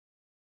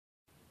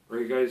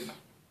Alright guys,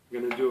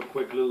 I'm gonna do a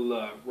quick little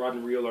rod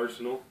and reel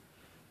arsenal.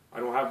 I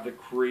don't have the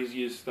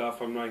craziest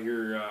stuff. I'm not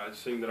here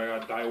saying that I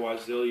got Daiwa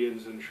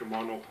Zillions and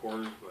Shimano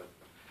cores, but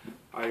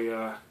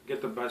I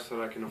get the best that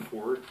I can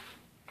afford.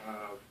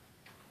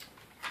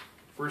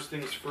 First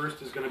things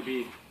first is going to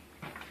be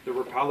the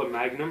Rapala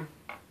Magnum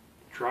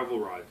travel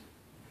rod.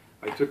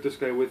 I took this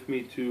guy with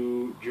me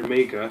to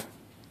Jamaica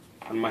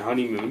on my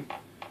honeymoon.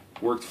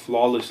 Worked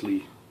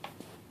flawlessly.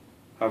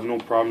 Have no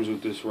problems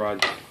with this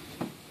rod.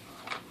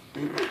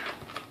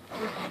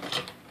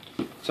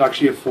 It's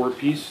actually a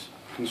 4-piece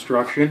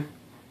construction.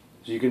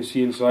 As you can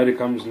see inside, it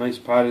comes nice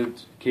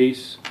padded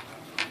case.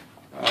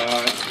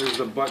 There's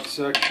the butt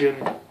section.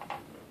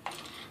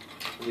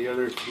 The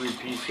other 3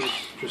 pieces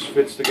just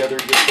fits together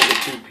just like a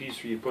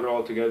 2-piece where you put it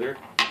all together.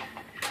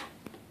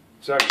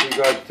 It's actually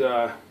got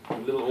a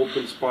little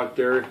open spot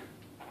there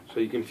so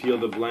you can feel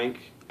the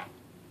blank.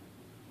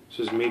 This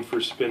is made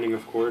for spinning,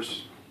 of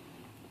course.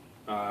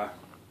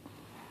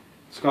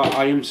 It's got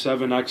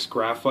IM7X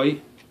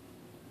graphite,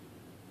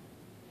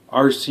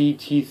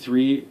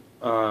 RCT3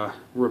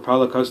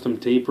 Rapala custom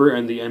taper,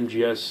 and the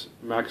MGS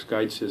Max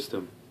guide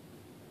system.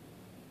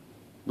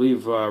 I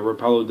believe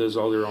Rapala does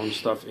all their own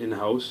stuff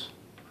in-house.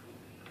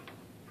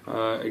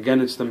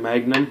 Again, it's the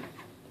Magnum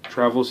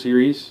Travel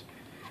Series.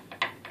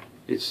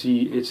 It's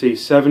a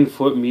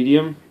 7-foot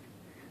medium,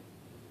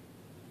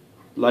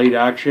 light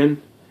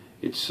action.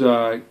 It's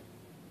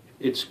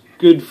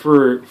good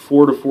for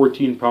 4 to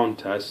 14 pound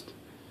test.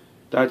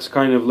 That's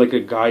kind of like a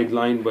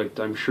guideline, but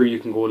I'm sure you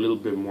can go a little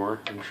bit more.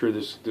 I'm sure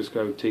this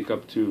guy would take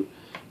up to,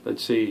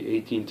 let's say,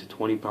 18 to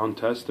 20 pound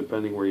test,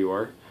 depending where you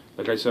are.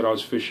 Like I said, I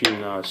was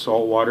fishing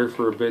salt water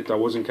for a bit. I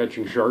wasn't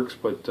catching sharks,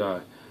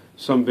 but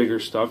some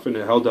bigger stuff, and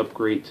it held up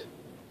great.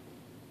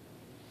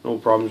 No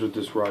problems with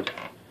this rod.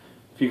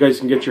 If you guys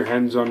can get your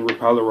hands on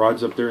Rapala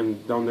rods up there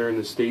and down there in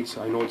the States,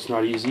 I know it's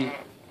not easy,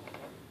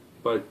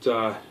 but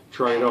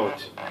try it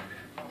out.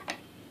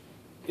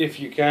 If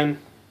you can.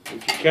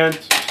 If you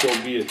can't,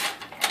 so be it.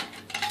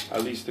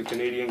 At least the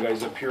Canadian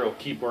guys up here will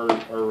keep our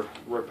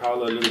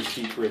Rapala a little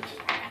secret.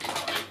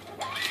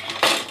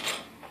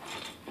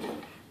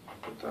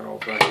 Put that all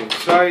back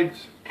inside.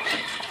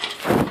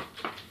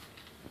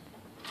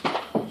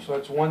 So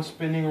that's one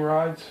spinning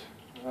rod.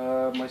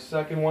 My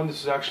second one,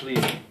 this is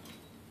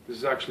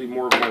actually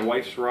more of my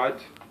wife's rod.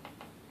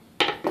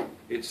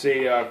 It's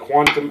a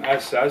Quantum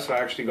SS. I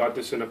actually got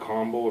this in a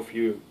combo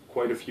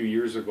quite a few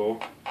years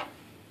ago.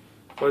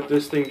 But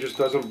this thing just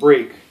doesn't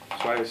break,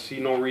 so I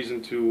see no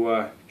reason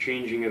to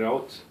changing it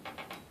out.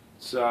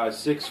 It's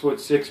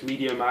 6'6"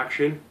 medium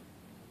action,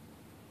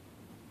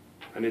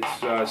 and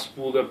it's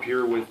spooled up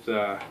here with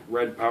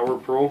Red Power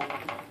Pro,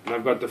 and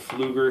I've got the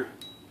Pflueger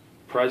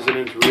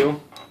President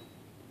reel,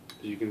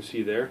 as you can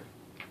see there.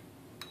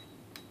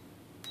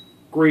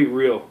 Great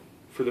reel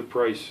for the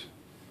price.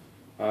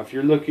 If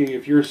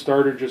you're a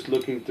starter just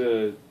looking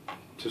to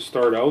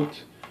start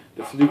out,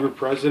 the Pflueger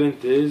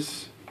President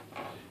is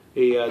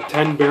a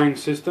 10 bearing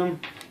system.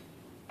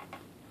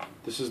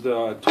 This is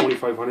the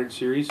 2500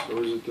 series,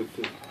 or is it the?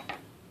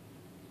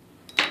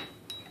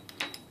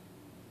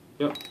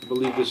 Yep, I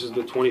believe this is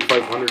the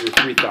 2500 or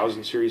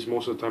 3000 series.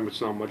 Most of the time,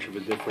 it's not much of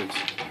a difference.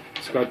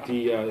 It's got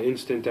the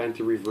instant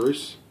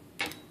anti-reverse.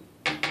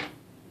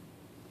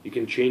 You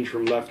can change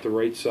from left to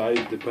right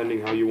side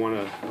depending how you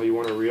wanna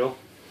reel.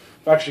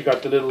 I've actually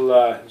got the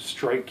little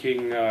Strike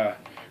King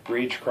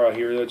Rage Craw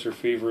here. That's her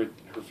favorite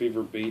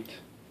bait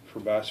for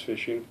bass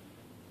fishing.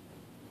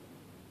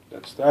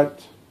 That's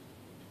that.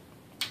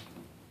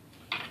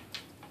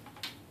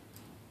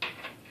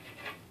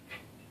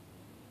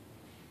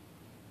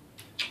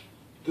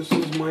 This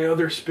is my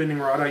other spinning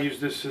rod. I use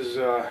this as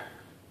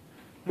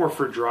more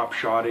for drop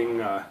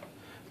shotting,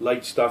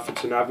 light stuff.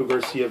 It's an Abu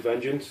Garcia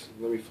Vengeance.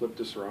 Let me flip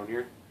this around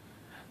here.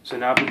 It's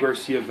an Abu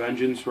Garcia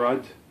Vengeance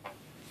rod.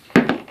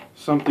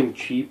 Something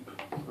cheap.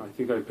 I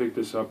think I picked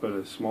this up at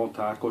a small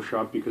tackle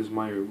shop because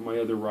my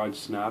other rod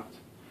snapped.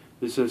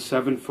 This is a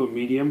 7-foot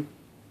medium.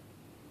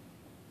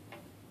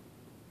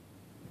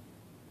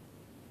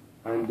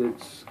 And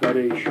it's got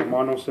a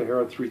Shimano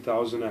Sahara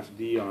 3000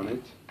 FD on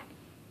it,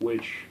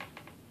 which,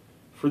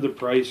 for the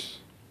price,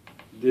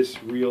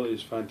 this reel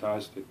is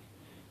fantastic.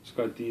 It's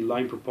got the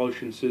line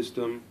propulsion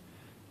system.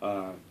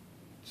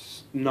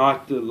 It's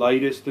not the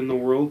lightest in the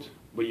world,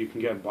 but you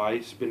can get by.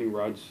 Spinning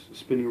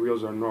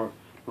reels are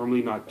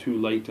normally not too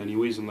light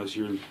anyways, unless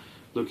you're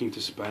looking to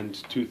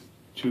spend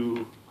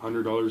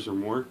 $200 or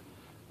more.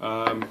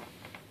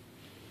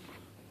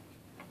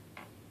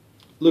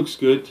 Looks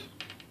good.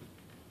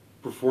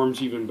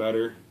 Performs even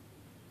better.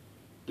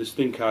 This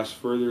thing casts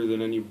further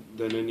than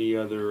any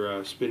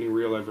other spinning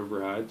reel I've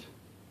ever had,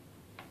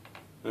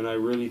 and I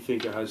really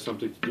think it has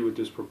something to do with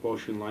this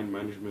propulsion line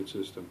management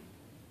system.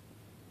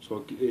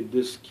 So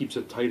this keeps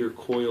a tighter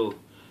coil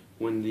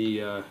when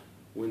the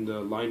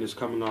line is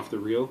coming off the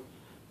reel.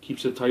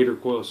 Keeps a tighter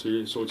coil so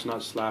it's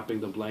not slapping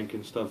the blank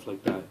and stuff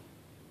like that.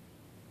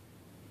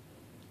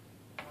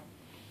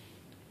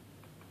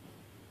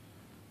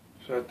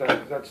 So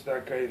that's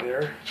that guy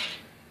there.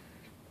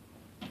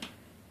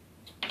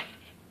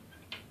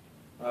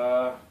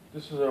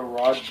 This is a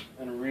rod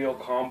and reel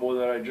combo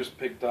that I just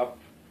picked up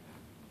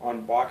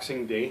on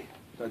Boxing Day.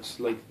 That's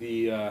like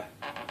the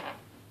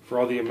for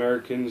all the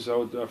Americans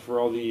out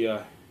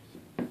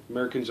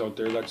Americans out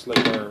there. That's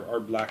like our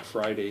Black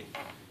Friday.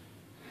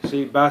 It's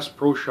a Bass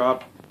Pro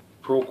Shop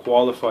Pro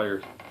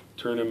Qualifier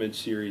Tournament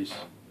Series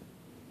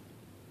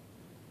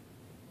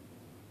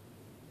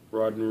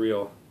rod and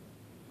reel.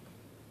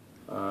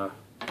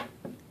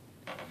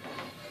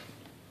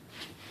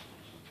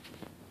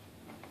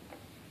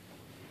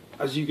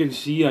 As you can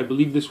see, I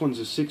believe this one's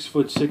a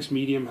 6'6"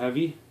 medium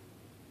heavy.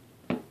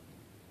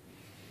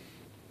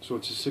 So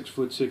it's a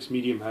 6'6"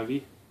 medium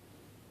heavy.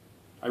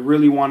 I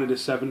really wanted a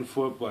 7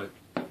 foot, but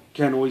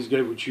can't always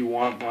get what you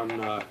want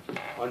on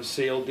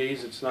sale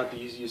days. It's not the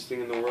easiest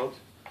thing in the world.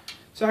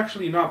 It's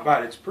actually not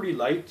bad. It's pretty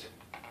light.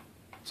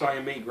 It's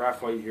IM8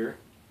 graphite here.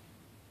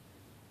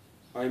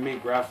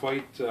 IM8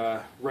 graphite,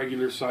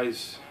 regular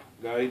size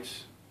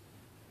guides,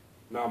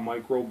 not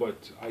micro,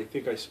 but I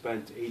think I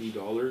spent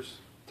 $80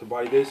 to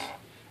buy this,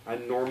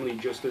 and normally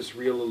just this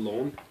reel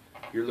alone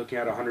you're looking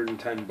at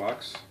 110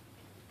 bucks.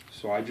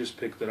 So I just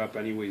picked it up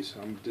anyways.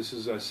 This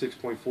is a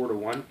 6.4 to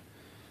 1.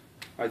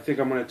 I think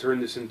I'm going to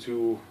turn this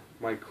into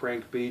my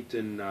crankbait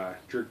and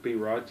jerkbait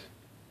rod.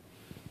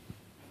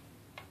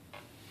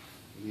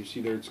 You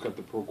see there, it's got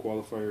the Pro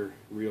Qualifier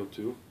reel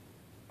too.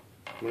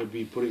 I'm going to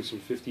be putting some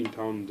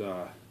 15-pound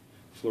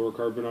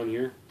fluorocarbon on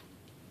here.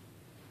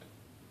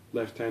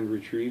 Left hand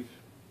retrieve.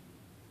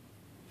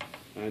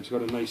 And it's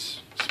got a nice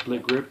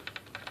split grip.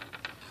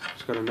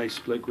 It's got a nice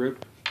split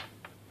grip,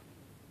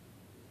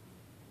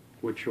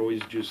 which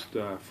always just,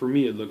 for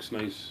me, it looks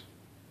nice.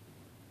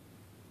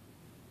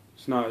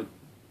 It's not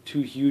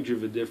too huge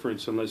of a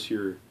difference unless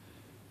you're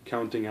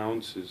counting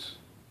ounces.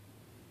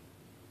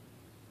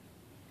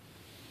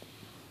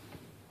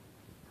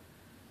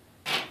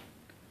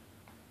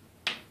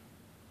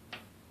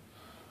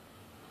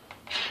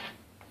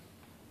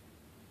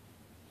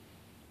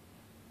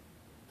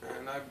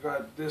 And I've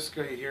got this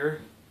guy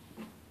here.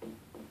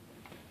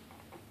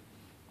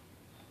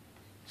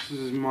 This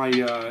is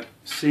my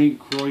St.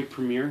 Croix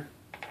Premier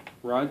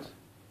rod,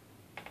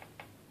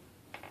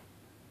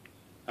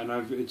 and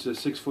it's a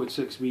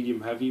 6'6"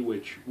 medium heavy.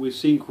 Which with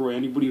St. Croix,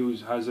 anybody who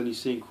has any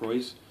St.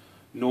 Croix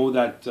know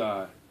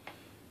that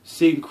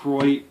St.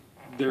 Croix,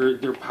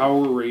 their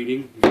power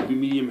rating would be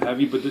medium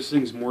heavy, but this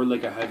thing's more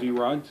like a heavy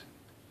rod.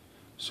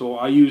 So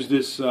I use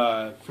this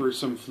for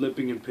some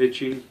flipping and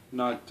pitching,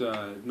 not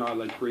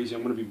like crazy.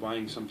 I'm going to be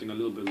buying something a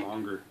little bit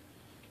longer.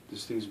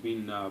 This thing's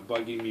been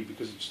bugging me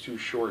because it's too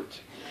short.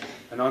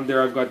 And on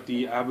there I've got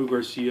the Abu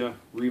Garcia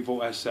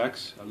Revo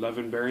SX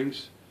 11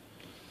 bearings.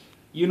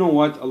 You know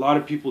what? A lot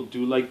of people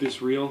do like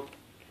this reel.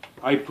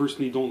 I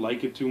personally don't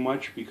like it too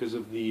much because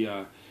of the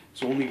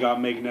it's only got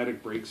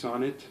magnetic brakes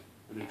on it,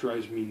 and it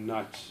drives me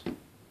nuts.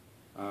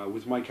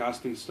 With my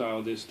casting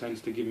style, this tends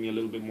to give me a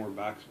little bit more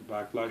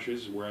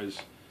backlashes, whereas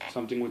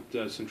something with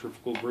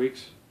centrifugal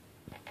brakes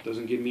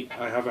doesn't give me.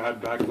 I haven't had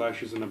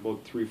backlashes in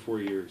about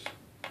 3-4 years.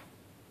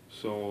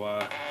 So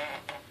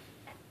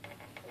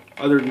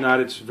other than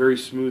that, it's very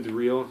smooth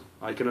reel.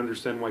 I can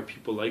understand why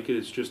people like it.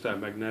 It's just that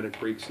magnetic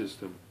brake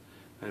system,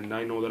 and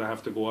I know that I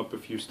have to go up a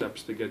few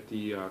steps to get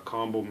the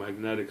combo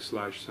magnetic /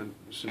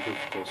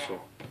 centrifugal.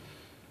 So,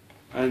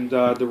 and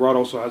the rod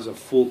also has a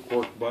full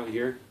cork butt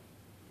here.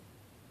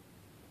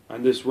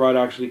 And this rod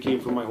actually came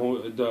from my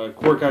home. The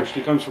cork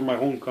actually comes from my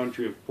home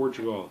country of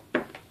Portugal,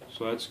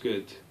 so that's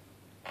good.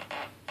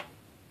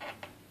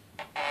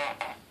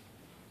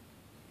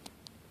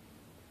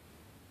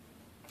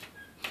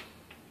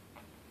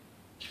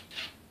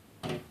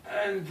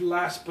 And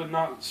last but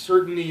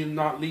certainly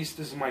not least,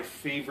 this is my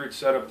favorite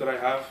setup that I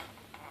have.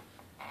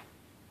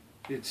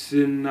 It's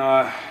in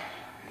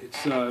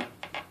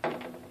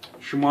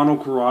Shimano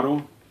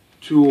Corrado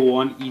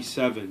 201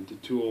 E7. The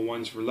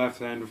 201's for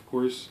left hand, of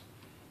course.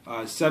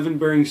 7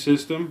 bearing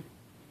system.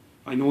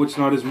 I know it's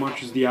not as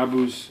much as the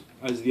Abu's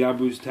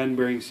 10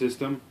 bearing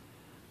system,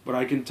 but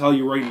I can tell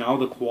you right now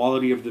the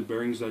quality of the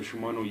bearings that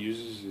Shimano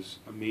uses is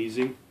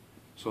amazing.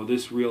 So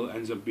this reel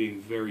ends up being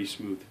very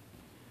smooth.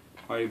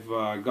 I've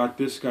got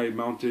this guy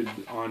mounted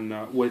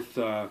on with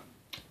I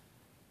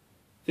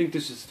think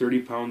this is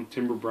 30-pound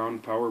Timber Brown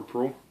Power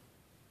Pro,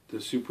 the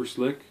Super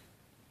Slick.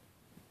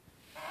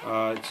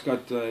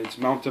 It's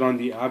mounted on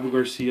the Abu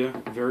Garcia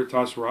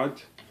Veritas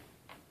rod,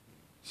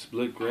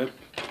 split grip.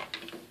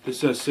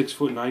 This is a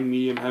 6'9"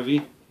 medium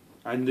heavy,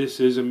 and this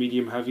is a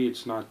medium heavy.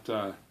 It's not.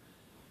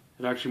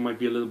 It actually might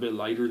be a little bit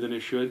lighter than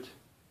it should.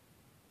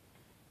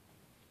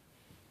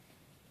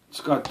 It's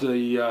got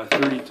the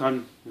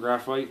 30-ton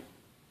graphite,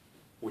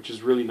 which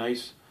is really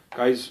nice.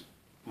 Guys,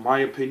 my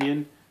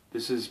opinion,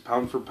 this is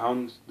pound for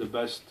pound the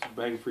best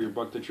bang for your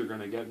buck that you're going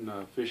to get in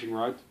a fishing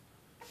rod.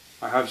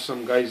 I have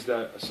some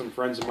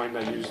friends of mine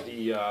that use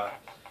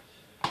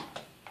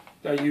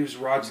that use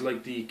rods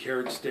like the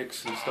carrot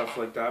sticks and stuff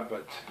like that,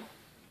 but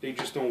they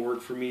just don't work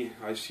for me.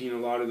 I've seen a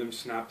lot of them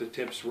snap the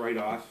tips right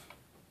off.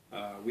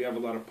 We have a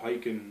lot of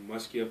pike and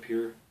muskie up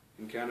here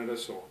in Canada,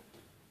 so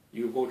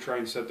you go try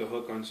and set the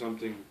hook on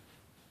something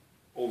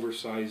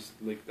oversized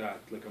like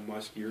that, like a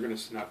muskie, you're going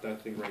to snap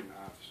that thing right in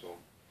half. So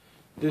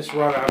this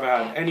rod I haven't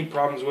had any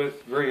problems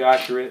with, very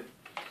accurate.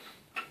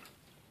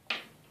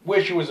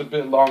 Wish it was a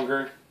bit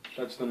longer.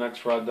 That's the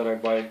next rod that I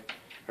buy.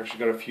 Actually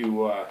got a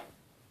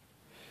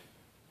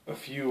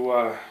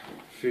few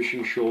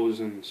fishing shows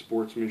and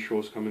sportsman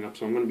shows coming up,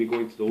 so I'm going to be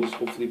going to those.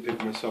 Hopefully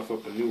pick myself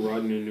up a new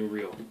rod and a new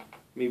reel.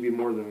 Maybe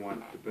more than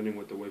one, depending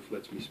what the wife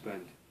lets me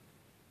spend.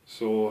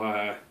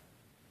 So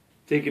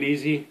take it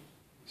easy.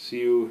 See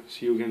you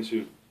again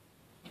soon.